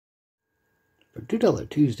For $2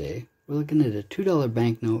 Tuesday, we're looking at a $2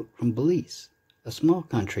 banknote from Belize, a small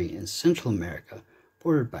country in Central America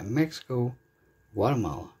bordered by Mexico,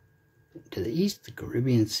 Guatemala, to the east the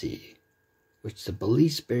Caribbean Sea, which the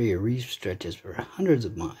Belize Barrier Reef stretches for hundreds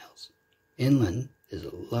of miles. Inland is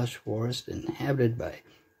a lush forest inhabited by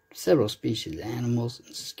several species of animals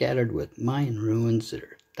and scattered with Mayan ruins that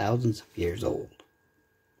are thousands of years old.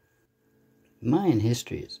 Mayan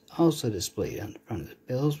history is also displayed on the front of the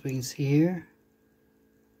bills we can see here,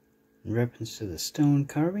 in reference to the stone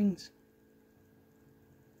carvings.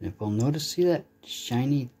 And if we'll notice, see that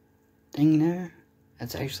shiny thing there?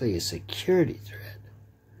 That's actually a security thread.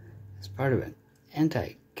 It's part of an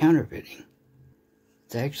anti-counterfeiting.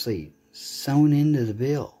 It's actually sewn into the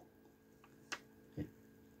bill. It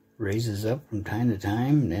raises up from time to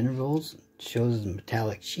time in intervals and shows a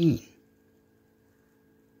metallic sheen.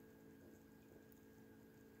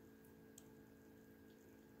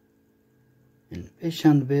 And fish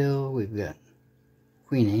on the bill, we've got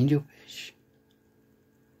queen angelfish,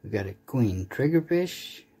 we've got a queen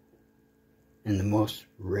triggerfish, and the most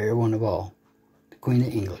rare one of all, the Queen of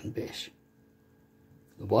England fish.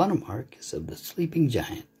 The watermark is of the sleeping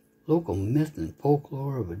giant, local myth and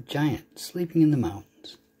folklore of a giant sleeping in the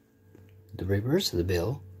mountains. The reverse of the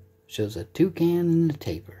bill shows a toucan and a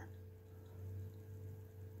tapir,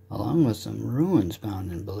 along with some ruins found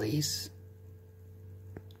in Belize,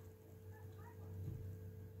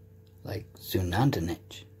 like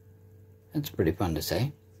Xunantunich. That's pretty fun to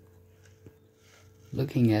say.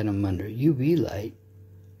 Looking at them under UV light,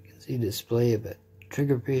 you can see a display of a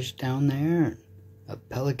triggerfish down there, and a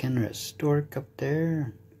pelican or a stork up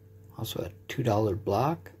there, also a $2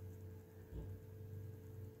 block.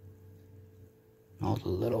 All the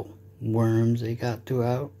little worms they got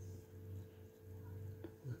throughout.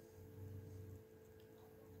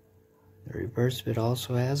 The reverse of it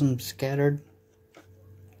also has them scattered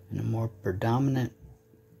in a more predominant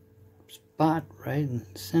spot right in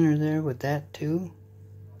the center there with that too.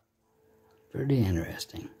 Pretty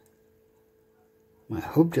interesting. I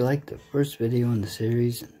hope you liked the first video in the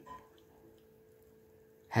series, and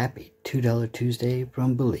happy $2 Tuesday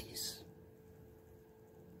from Belize.